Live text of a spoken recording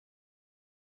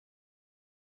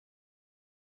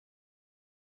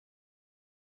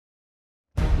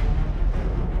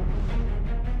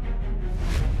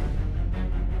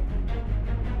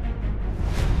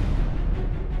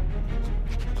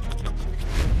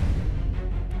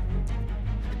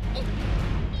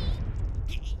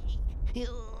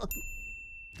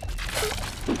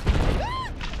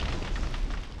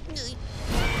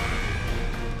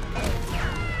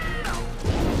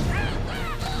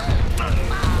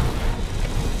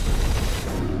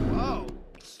Whoa,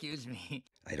 excuse me.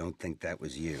 I don't think that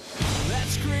was you.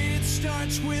 That's great, it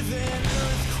starts with an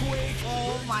earthquake.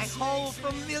 Oh, my whole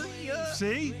familia.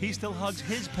 See? He still hugs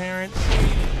his parents.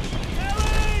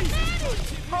 Ellie!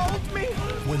 Hold me.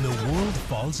 When the world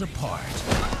falls apart,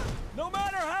 No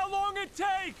matter how long it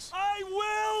takes, I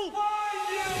will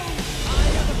find you!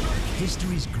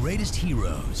 history's greatest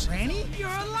heroes Granny, you're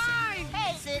alive.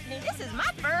 Hey, Sydney, this is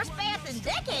my first bath in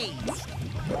decades.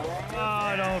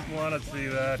 I don't want to see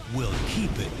that. will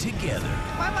keep it together.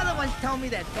 My mother once told me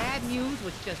that bad news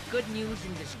was just good news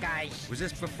in disguise. Was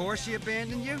this before she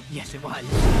abandoned you? Yes, it was.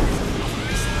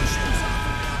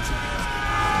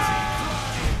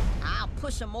 I'll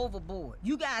push him overboard.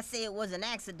 You guys say it was an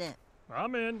accident.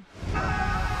 I'm in.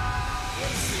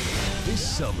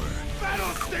 This summer,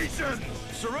 Battle station!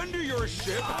 Surrender your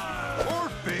ship or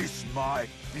face my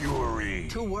fury.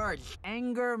 2 words,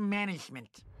 anger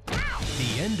management.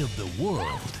 the end of the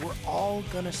world We're all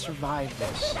gonna survive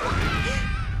this.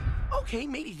 Okay,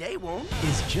 maybe they won't.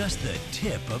 is just the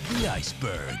tip of the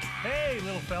iceberg. Hey,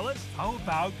 little fellas, how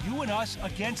about you and us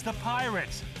against the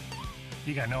pirates?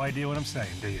 You got no idea what I'm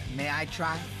saying, do you? May I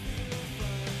try?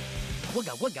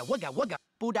 Wugga, wugga, wugga, wugga.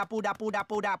 Booda, booda, booda,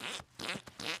 booda.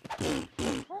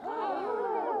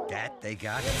 That they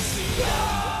got?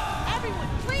 Everyone,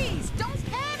 please, don't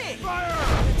panic.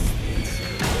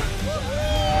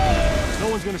 No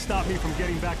one's gonna stop me from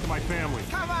getting back to my family.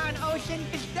 Come on, Ocean.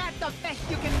 Is that the best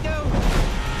you can do?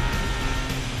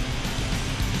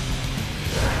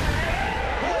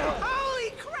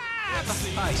 Holy crap!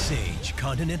 Ice Age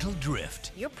Continental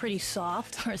Drift. You're pretty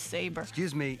soft for a saber.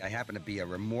 Excuse me, I happen to be a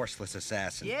remorseless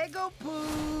assassin. Diego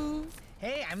Poo.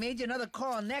 Hey, I made you another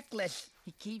coral necklace.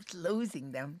 He keeps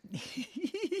losing them.